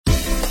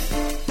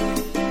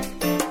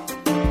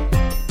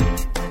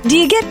Do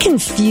you get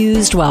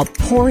confused while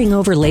poring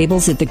over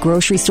labels at the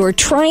grocery store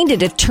trying to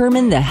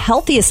determine the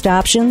healthiest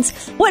options?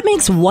 What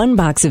makes one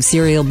box of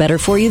cereal better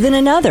for you than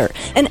another?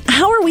 And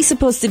how are we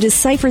supposed to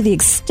decipher the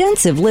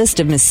extensive list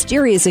of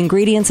mysterious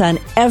ingredients on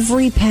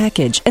every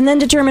package and then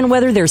determine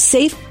whether they're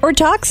safe or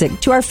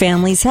toxic to our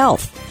family's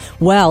health?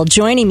 Well,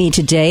 joining me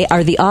today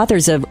are the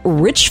authors of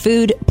Rich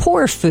Food,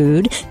 Poor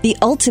Food, The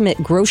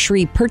Ultimate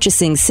Grocery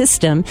Purchasing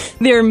System.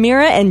 They're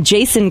Mira and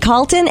Jayson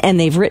Calton, and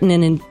they've written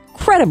an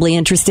incredibly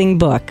interesting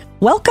book.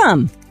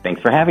 Welcome.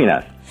 Thanks for having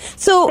us.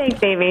 So,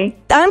 thanks, Amy.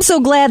 I'm so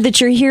glad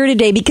that you're here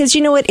today because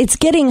you know what? It's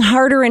getting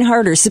harder and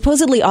harder.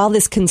 Supposedly all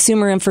this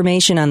consumer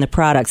information on the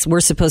products,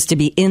 we're supposed to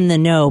be in the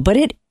know, but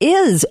it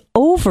is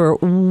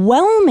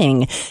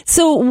overwhelming.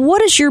 So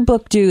what does your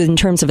book do in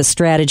terms of a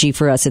strategy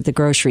for us at the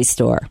grocery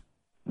store?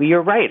 Well,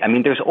 you're right. I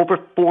mean, there's over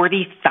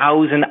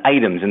 40,000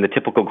 items in the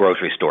typical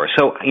grocery store.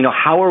 So,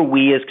 how are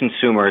we as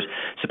consumers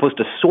supposed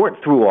to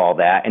sort through all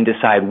that and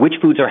decide which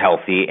foods are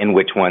healthy and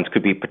which ones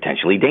could be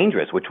potentially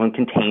dangerous, which ones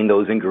contain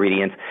those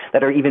ingredients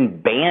that are even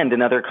banned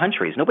in other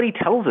countries? Nobody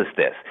tells us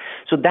this.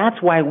 So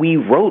that's why we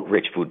wrote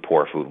Rich Food,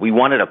 Poor Food. We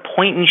wanted a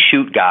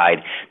point-and-shoot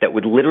guide that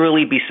would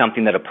literally be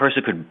something that a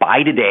person could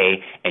buy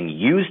today and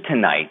use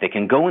tonight. They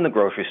can go in the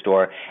grocery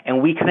store,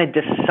 and we kind of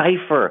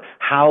decipher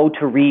how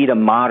to read a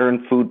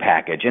modern food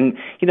package. And,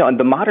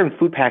 the modern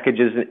food package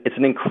it's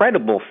an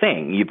incredible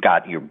thing. You've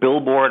got your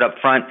billboard up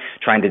front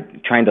trying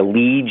to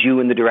lead you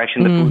in the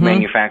direction the food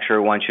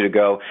manufacturer wants you to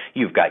go.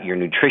 You've got your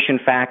nutrition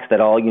facts that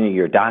all,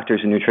 your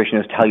doctors and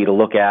nutritionists tell you to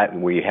look at,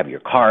 where you have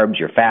your carbs,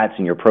 your fats,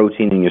 and your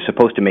protein, and you're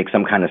supposed to make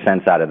some kind of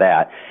sense out of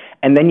that.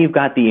 And then you've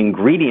got the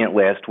ingredient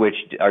list, which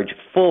are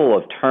full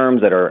of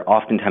terms that are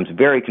oftentimes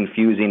very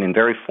confusing and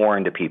very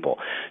foreign to people.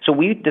 So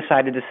we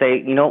decided to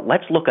say,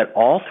 let's look at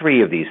all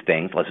three of these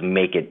things. Let's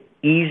make it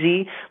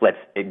easy. Let's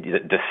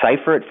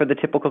decipher it for the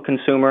typical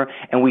consumer,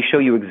 and we show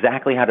you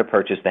exactly how to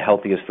purchase the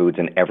healthiest foods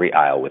in every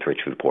aisle with Rich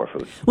Food, Poor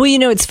Food. Well,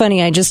 it's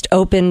funny. I just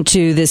opened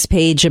to this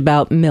page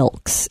about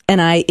milks,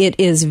 and it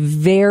is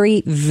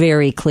very,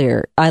 very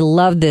clear. I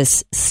love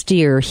this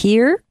steer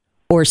here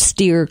or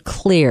steer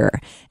clear.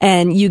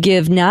 And you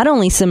give not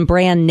only some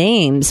brand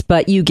names,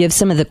 but you give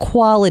some of the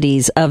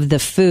qualities of the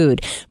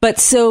food. But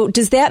so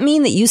does that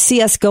mean that you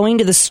see us going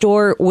to the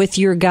store with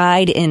your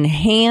guide in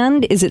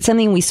hand? Is it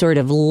something we sort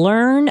of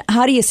learn?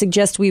 How do you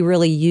suggest we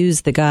really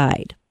use the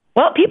guide?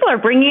 Well, people are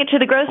bringing it to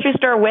the grocery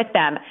store with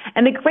them.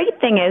 And the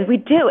great thing is we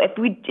do.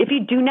 If you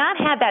do not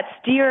have that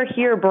Steer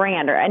Here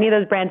brand or any of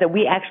those brands that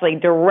we actually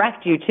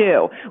direct you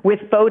to with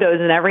photos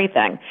and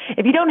everything,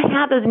 if you don't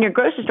have those in your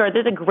grocery store,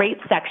 there's a great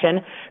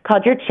section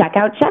called your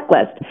checkout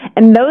checklist.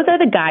 And those are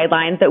the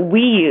guidelines that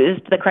we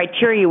used, the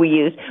criteria we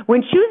used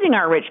when choosing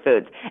our rich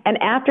foods. And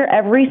after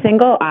every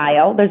single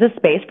aisle, there's a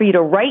space for you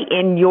to write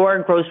in your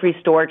grocery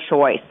store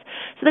choice.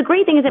 So the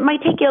great thing is it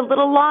might take you a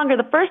little longer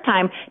the first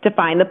time to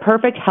find the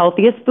perfect,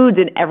 healthiest foods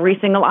in every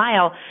single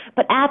aisle.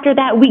 But after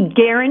that, we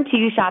guarantee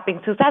you shopping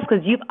success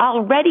because you've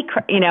already,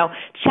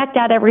 checked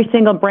out every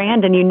single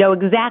brand and you know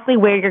exactly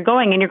where you're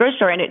going in your grocery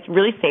store, and it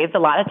really saves a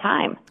lot of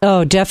time.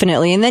 Oh,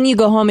 definitely. And then you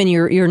go home and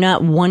you're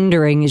not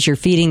wondering as you're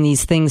feeding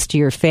these things to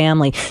your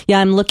family. Yeah,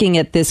 I'm looking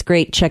at this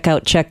great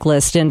checkout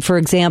checklist. And for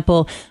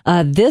example,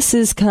 this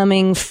is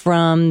coming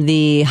from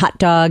the hot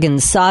dog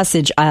and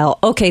sausage aisle.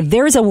 Okay,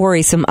 there's a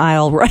worrisome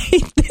aisle right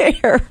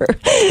there.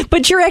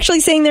 But you're actually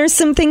saying there's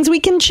some things we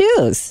can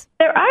choose.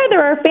 There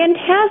are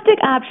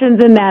fantastic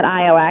options in that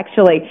aisle,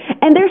 actually.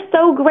 And they're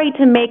so great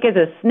to make as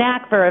a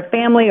snack for a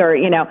family or,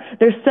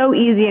 they're so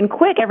easy and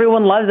quick.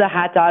 Everyone loves a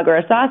hot dog or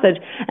a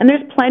sausage, and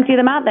there's plenty of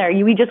them out there.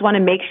 We just want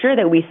to make sure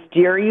that we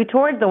steer you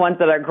towards the ones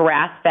that are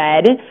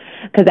grass-fed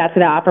because that's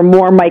going to offer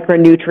more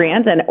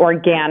micronutrients and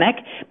organic.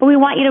 But we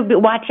want you to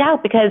watch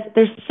out because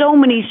there's so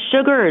many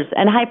sugars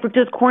and high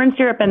fructose corn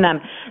syrup in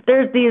them.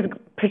 There's these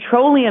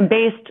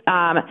petroleum-based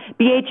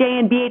BHA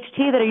and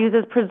BHT that are used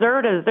as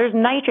preservatives. There's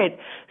nitrates.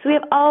 So we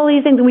have all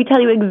these things, and we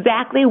tell you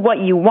exactly what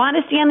you want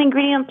to see on the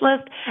ingredients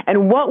list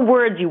and what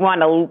words you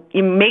want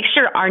to make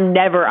sure are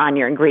never on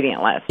your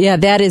ingredient list. Yeah,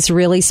 that is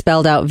really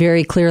spelled out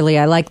very clearly.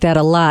 I like that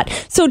a lot.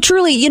 So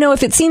truly,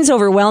 if it seems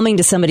overwhelming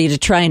to somebody to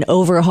try and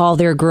overhaul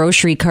their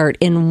grocery cart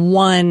in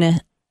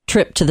one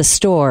trip to the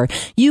store,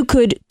 you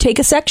could take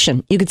a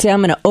section. You could say,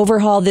 I'm going to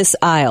overhaul this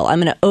aisle. I'm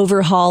going to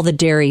overhaul the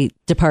dairy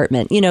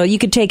department. You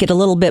could take it a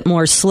little bit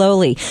more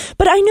slowly.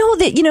 But I know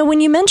that, when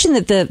you mentioned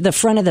that the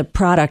front of the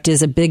product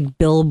is a big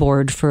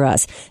billboard for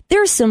us,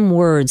 there's some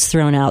words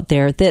thrown out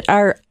there that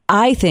are,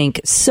 I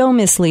think, so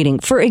misleading.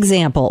 For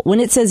example,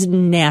 when it says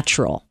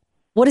natural,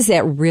 what is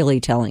that really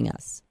telling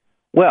us?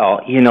 Well,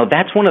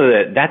 that's one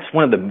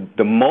of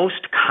the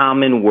most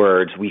common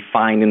words we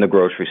find in the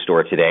grocery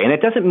store today. And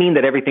it doesn't mean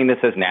that everything that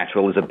says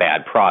natural is a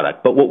bad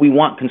product. But what we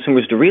want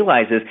consumers to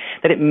realize is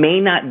that it may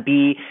not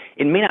be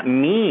it may not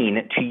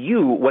mean to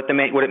you what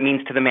it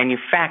means to the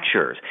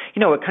manufacturers.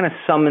 It kind of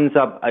summons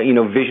up,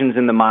 visions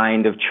in the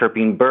mind of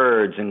chirping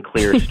birds and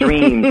clear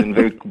streams and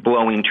very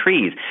blowing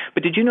trees.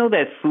 But did you know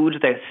that foods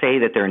that say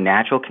that they're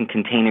natural can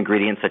contain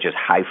ingredients such as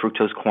high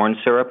fructose corn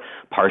syrup,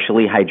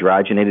 partially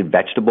hydrogenated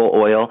vegetable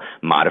oil,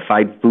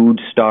 modified food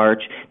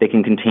starch? They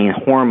can contain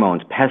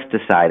hormones,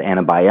 pesticide,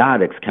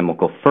 antibiotics,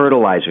 chemical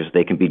fertilizers.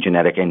 They can be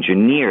genetic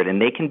engineered,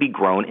 and they can be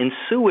grown in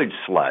sewage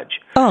sludge.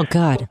 Oh,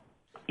 God.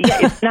 Yeah,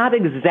 it's not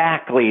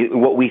exactly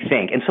what we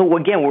think. And so,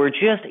 again, we're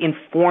just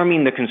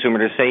informing the consumer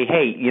to say,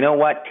 hey, you know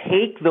what?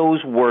 Take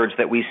those words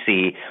that we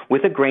see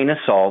with a grain of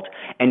salt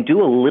and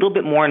do a little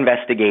bit more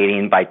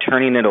investigating by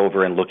turning it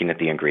over and looking at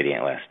the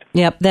ingredient list.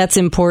 Yep, that's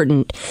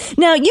important.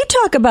 Now, you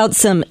talk about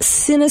some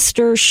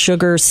sinister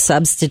sugar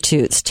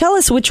substitutes. Tell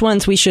us which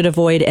ones we should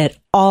avoid at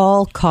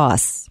all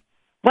costs.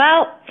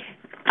 Well,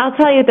 I'll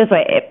tell you it this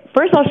way.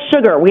 First of all,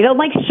 sugar. We don't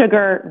like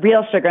sugar,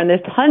 real sugar, and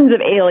there's tons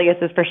of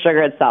aliases for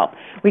sugar itself.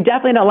 We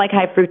definitely don't like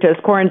high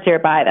fructose corn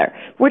syrup either.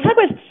 We're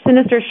talking about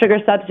sinister sugar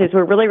substitutes.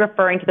 We're really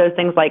referring to those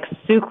things like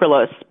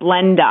sucralose,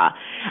 Splenda,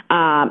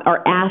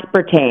 or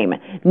aspartame,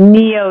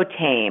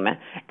 neotame,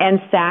 and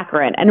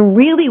saccharin. And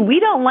really, we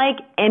don't like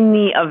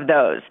any of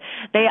those.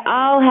 They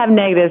all have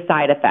negative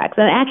side effects.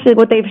 And actually,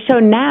 what they've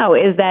shown now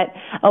is that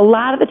a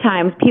lot of the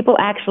times people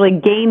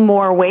actually gain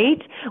more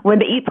weight when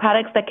they eat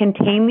products that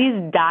contain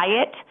these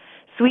diet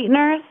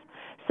sweeteners.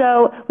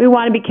 So we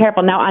want to be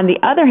careful. Now, on the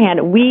other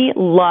hand, we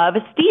love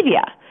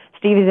stevia.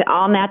 Stevia is an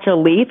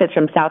all-natural leaf. It's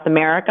from South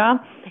America.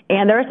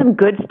 And there are some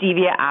good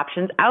stevia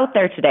options out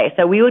there today.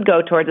 So we would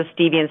go towards a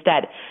stevia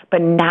instead.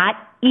 But not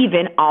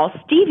even all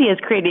stevia is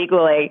created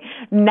equally.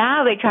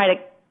 Now they try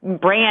to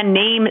brand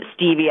name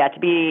stevia to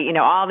be,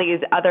 all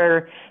these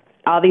other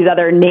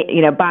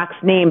box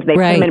names. They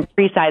put them in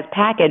pre-sized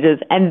packages,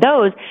 and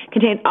those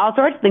contain all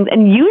sorts of things,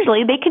 and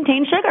usually they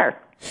contain sugar.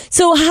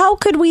 So how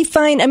could we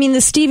find, the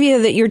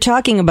stevia that you're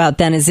talking about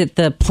then, is it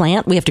the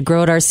plant? We have to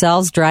grow it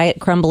ourselves, dry it,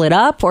 crumble it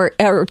up, or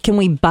can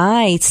we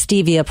buy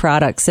stevia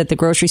products at the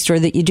grocery store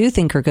that you do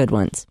think are good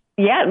ones?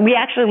 Yeah, we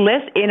actually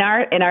list in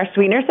our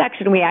sweetener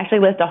section, we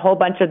actually list a whole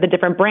bunch of the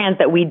different brands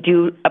that we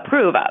do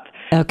approve of.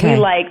 Okay. We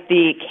like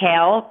the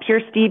Kale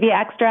Pure Stevia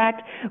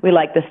Extract. We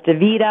like the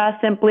Stevita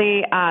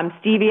Simply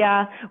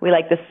Stevia. We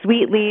like the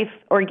Sweet Leaf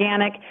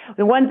Organic.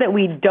 The ones that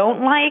we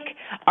don't like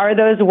are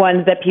those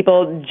ones that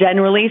people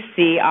generally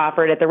see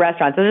offered at the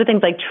restaurants. Those are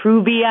things like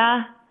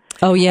Truvia.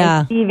 Oh, yeah.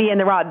 And stevia in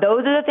the raw.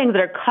 Those are the things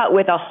that are cut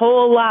with a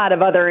whole lot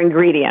of other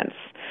ingredients.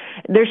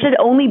 There should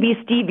only be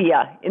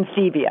stevia in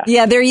stevia.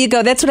 Yeah, there you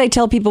go. That's what I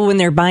tell people when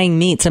they're buying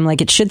meats. I'm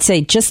like, it should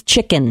say just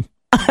chicken.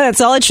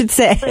 That's all it should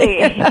say.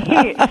 And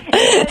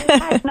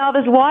all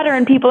this water,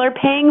 and people are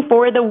paying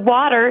for the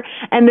water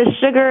and the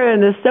sugar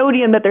and the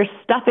sodium that they're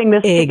stuffing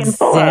this chicken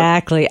full of.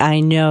 Exactly.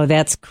 I know.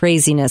 That's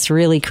craziness,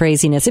 really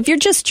craziness. If you're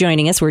just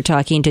joining us, we're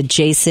talking to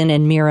Jayson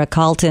and Mira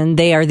Calton.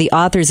 They are the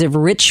authors of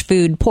Rich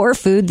Food, Poor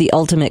Food, the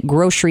Ultimate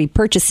Grocery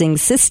Purchasing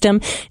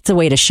System. It's a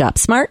way to shop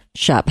smart,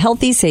 shop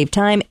healthy, save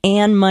time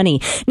and money.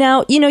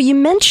 Now, you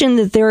mentioned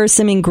that there are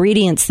some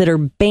ingredients that are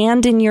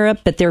banned in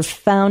Europe, but they're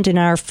found in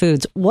our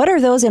foods. What are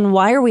those, and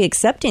why are we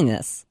accepting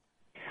this?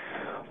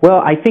 Well,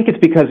 I think it's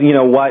because,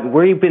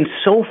 we've been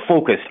so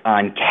focused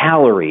on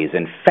calories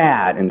and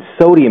fat and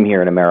sodium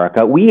here in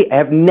America, we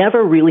have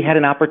never really had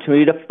an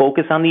opportunity to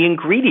focus on the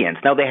ingredients.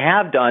 Now, they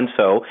have done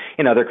so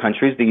in other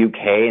countries, the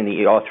UK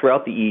and all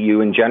throughout the EU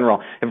in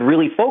general, have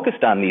really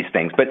focused on these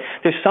things. But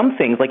there's some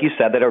things, like you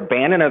said, that are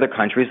banned in other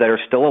countries that are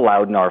still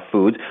allowed in our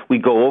foods. We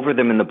go over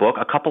them in the book.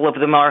 A couple of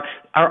them are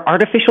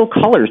artificial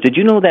colors. Did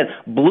you know that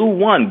blue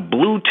 1,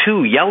 blue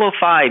 2, yellow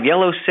 5,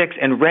 yellow 6,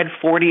 and red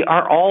 40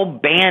 are all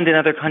banned in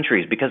other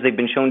countries because they've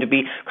been shown to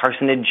be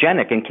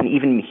carcinogenic and can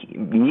even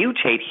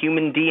mutate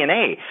human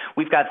DNA.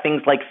 We've got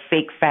things like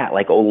fake fat,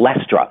 like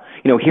Olestra.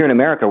 Here in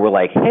America, we're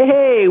like,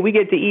 hey, we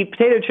get to eat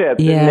potato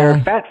chips, and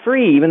they're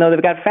fat-free, even though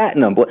they've got fat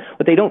in them. But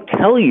what they don't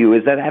tell you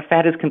is that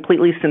fat is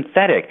completely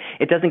synthetic.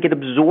 It doesn't get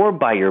absorbed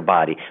by your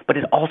body, but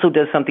it also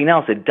does something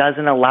else. It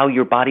doesn't allow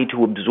your body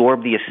to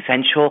absorb the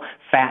essential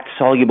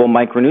fat-soluble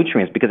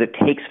micronutrients because it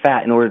takes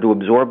fat in order to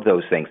absorb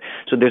those things.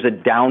 So there's a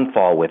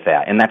downfall with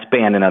that, and that's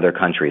banned in other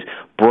countries.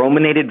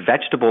 Brominated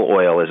vegetable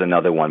oil is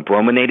another one.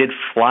 Brominated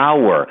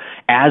flour.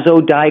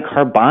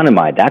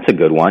 Azodicarbonamide, that's a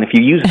good one. If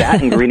you use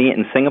that ingredient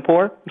in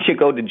Singapore, you should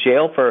go to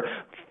jail for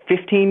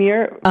 15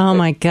 years. Oh,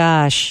 my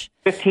gosh.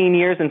 15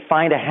 years and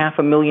fined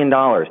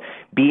 $500,000.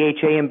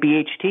 BHA and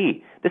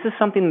BHT. This is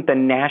something that the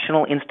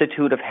National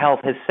Institute of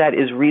Health has said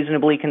is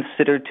reasonably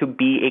considered to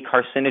be a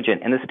carcinogen.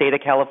 And the state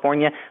of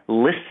California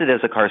lists it as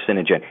a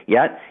carcinogen.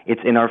 Yet,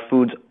 it's in our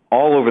foods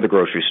all over the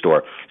grocery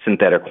store.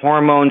 Synthetic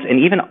hormones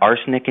and even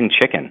arsenic in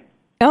chicken.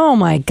 Oh,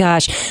 my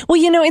gosh. Well,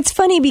 it's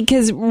funny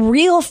because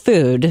real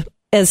food,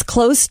 as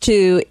close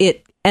to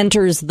it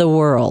enters the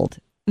world,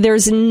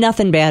 there's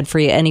nothing bad for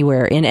you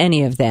anywhere in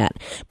any of that.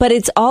 But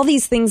it's all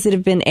these things that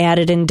have been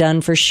added and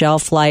done for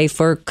shelf life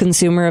or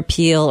consumer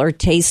appeal or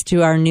taste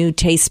to our new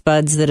taste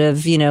buds that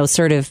have,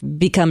 sort of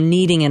become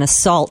needing an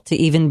assault to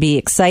even be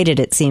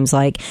excited, it seems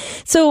like.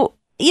 So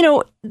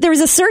there's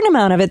a certain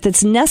amount of it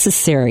that's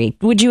necessary.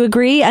 Would you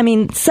agree? I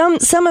mean,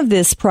 some of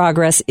this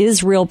progress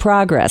is real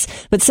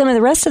progress, but some of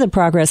the rest of the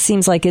progress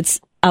seems like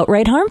it's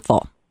outright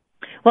harmful.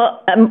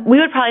 Well, we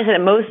would probably say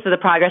that most of the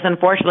progress,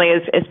 unfortunately,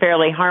 is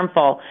fairly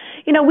harmful.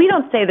 We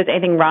don't say there's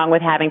anything wrong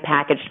with having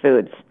packaged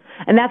foods.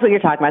 And that's what you're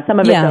talking about. Some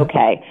of it's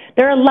okay.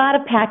 There are a lot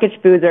of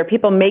packaged foods. There are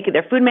people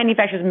they're food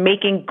manufacturers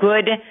making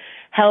good,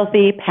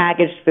 healthy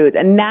packaged foods.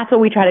 And that's what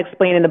we try to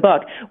explain in the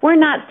book. We're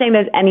not saying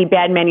there's any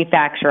bad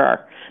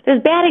manufacturer.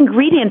 There's bad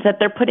ingredients that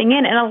they're putting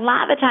in. And a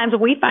lot of the times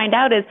what we find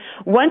out is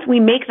once we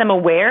make them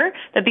aware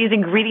that these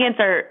ingredients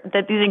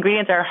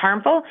are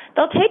harmful,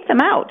 they'll take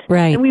them out.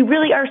 Right. And we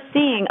really are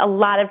seeing a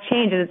lot of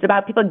change. And it's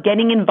about people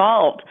getting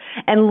involved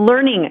and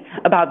learning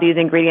about these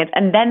ingredients.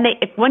 And then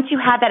once you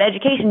have that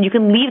education, you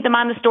can leave them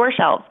on the store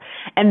shelves.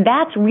 And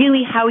that's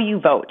really how you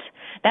vote.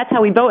 That's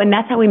how we vote, and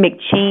that's how we make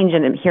change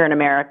here in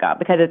America,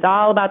 because it's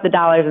all about the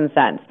dollars and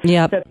cents.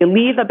 Yep. So if you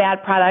leave a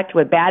bad product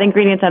with bad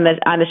ingredients on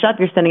the shelf,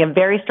 you're sending a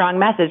very strong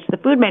message to the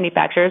food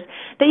manufacturers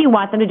that you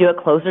want them to do it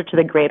closer to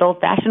the great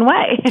old-fashioned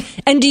way.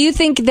 And do you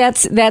think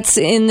that's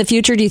in the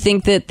future? Do you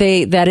think that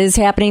that is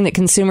happening, that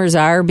consumers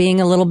are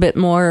being a little bit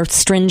more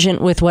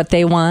stringent with what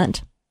they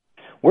want?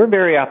 We're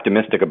very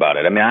optimistic about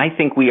it. I mean, I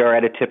think we are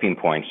at a tipping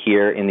point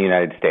here in the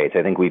United States.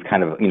 I think we've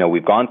kind of,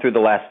 we've gone through the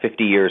last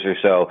 50 years or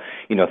so,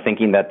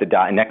 thinking that the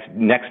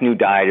next new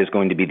diet is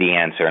going to be the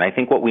answer. And I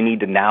think what we need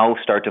to now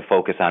start to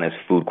focus on is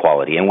food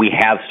quality. And we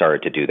have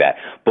started to do that.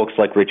 Books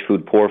like Rich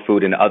Food, Poor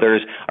Food and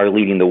others are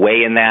leading the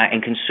way in that.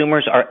 And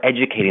consumers are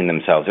educating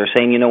themselves. They're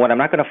saying, you know what, I'm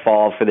not going to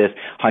fall for this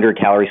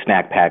 100-calorie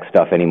snack pack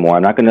stuff anymore.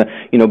 I'm not going to,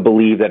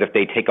 believe that if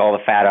they take all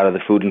the fat out of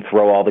the food and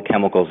throw all the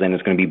chemicals in,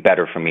 it's going to be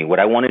better for me. What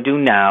I want to do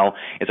now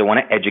is I want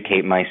to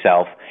educate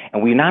myself.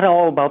 And we're not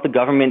all about the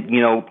government,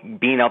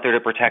 being out there to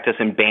protect us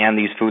and ban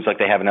these foods like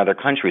they have in other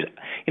countries.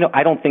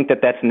 I don't think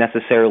that that's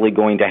necessarily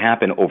going to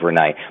happen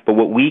overnight. But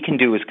what we can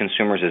do as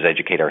consumers is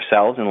educate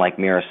ourselves. And like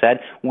Mira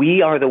said,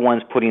 we are the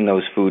ones putting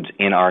those foods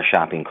in our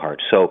shopping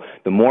carts. So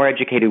the more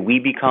educated we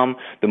become,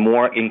 the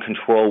more in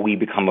control we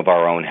become of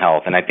our own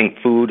health. And I think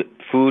food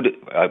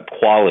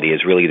quality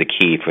is really the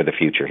key for the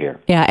future here.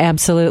 Yeah,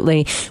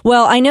 absolutely.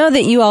 Well, I know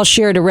that you all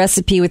shared a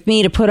recipe with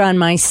me to put on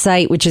my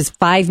site, which is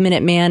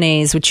 5-minute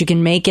mayonnaise, which you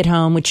can make at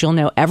home, which you'll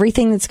know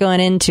everything that's going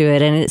into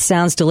it. And it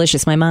sounds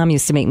delicious. My mom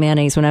used to make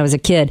mayonnaise when I was a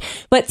kid.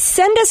 But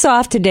send us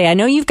off today. I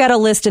know you've got a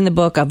list in the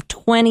book of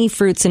 20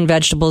 fruits and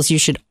vegetables you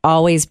should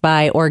always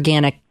buy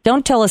organic.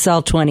 Don't tell us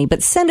all 20,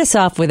 but send us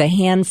off with a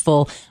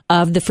handful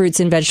of the fruits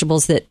and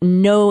vegetables that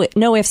no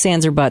ifs,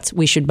 ands, or buts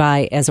we should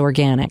buy as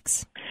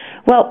organics.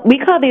 Well, we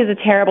call these the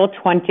Terrible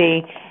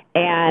 20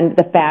 and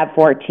the Fab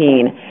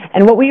 14.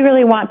 And what we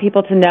really want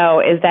people to know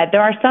is that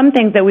there are some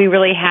things that we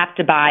really have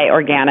to buy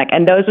organic,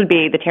 and those would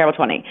be the Terrible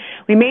 20.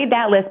 We made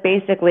that list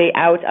basically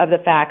out of the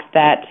fact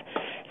that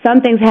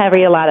some things have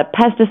a lot of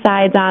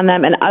pesticides on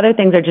them, and other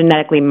things are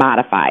genetically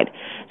modified.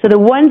 So the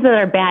ones that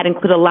are bad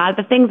include a lot of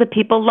the things that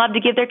people love to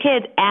give their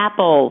kids: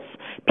 apples,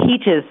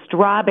 peaches,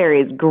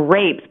 strawberries,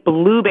 grapes,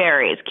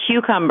 blueberries,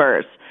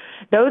 cucumbers.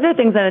 Those are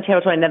things on the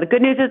Terrible 20. Now, the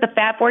good news is the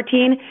Fab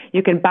 14,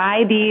 you can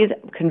buy these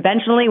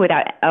conventionally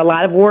without a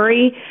lot of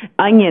worry.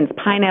 Onions,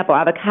 pineapple,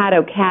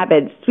 avocado,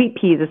 cabbage, sweet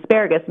peas,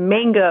 asparagus,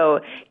 mango,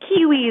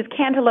 kiwis,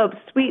 cantaloupes,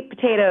 sweet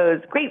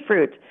potatoes,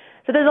 grapefruit.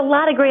 So there's a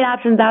lot of great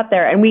options out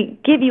there, and we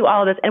give you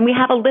all this, and we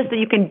have a list that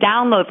you can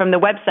download from the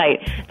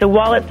website, the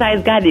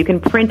wallet-sized guide that you can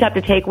print up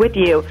to take with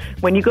you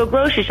when you go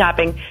grocery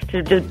shopping,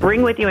 to just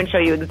bring with you and show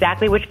you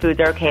exactly which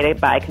foods are okay to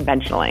buy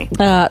conventionally.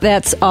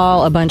 That's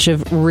all a bunch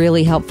of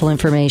really helpful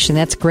information.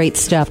 That's great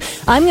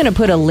stuff. I'm going to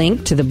put a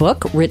link to the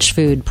book, Rich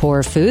Food,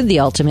 Poor Food, The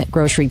Ultimate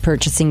Grocery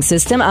Purchasing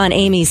System, on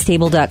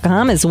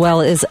amystable.com, as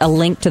well as a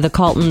link to the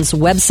Calton's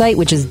website,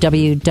 which is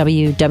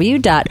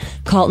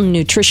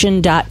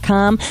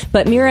www.caltonnutrition.com.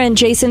 But Mira and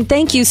Jayson,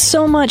 thank you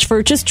so much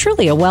for just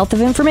truly a wealth of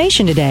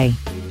information today.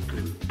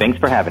 Thanks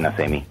for having us,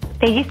 Amy.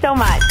 Thank you so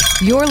much.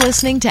 You're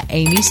listening to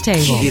Amy's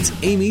Table. It's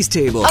Amy's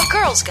Table. A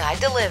Girl's Guide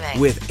to Living.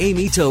 With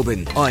Amy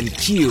Tobin on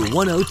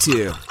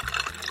Q102.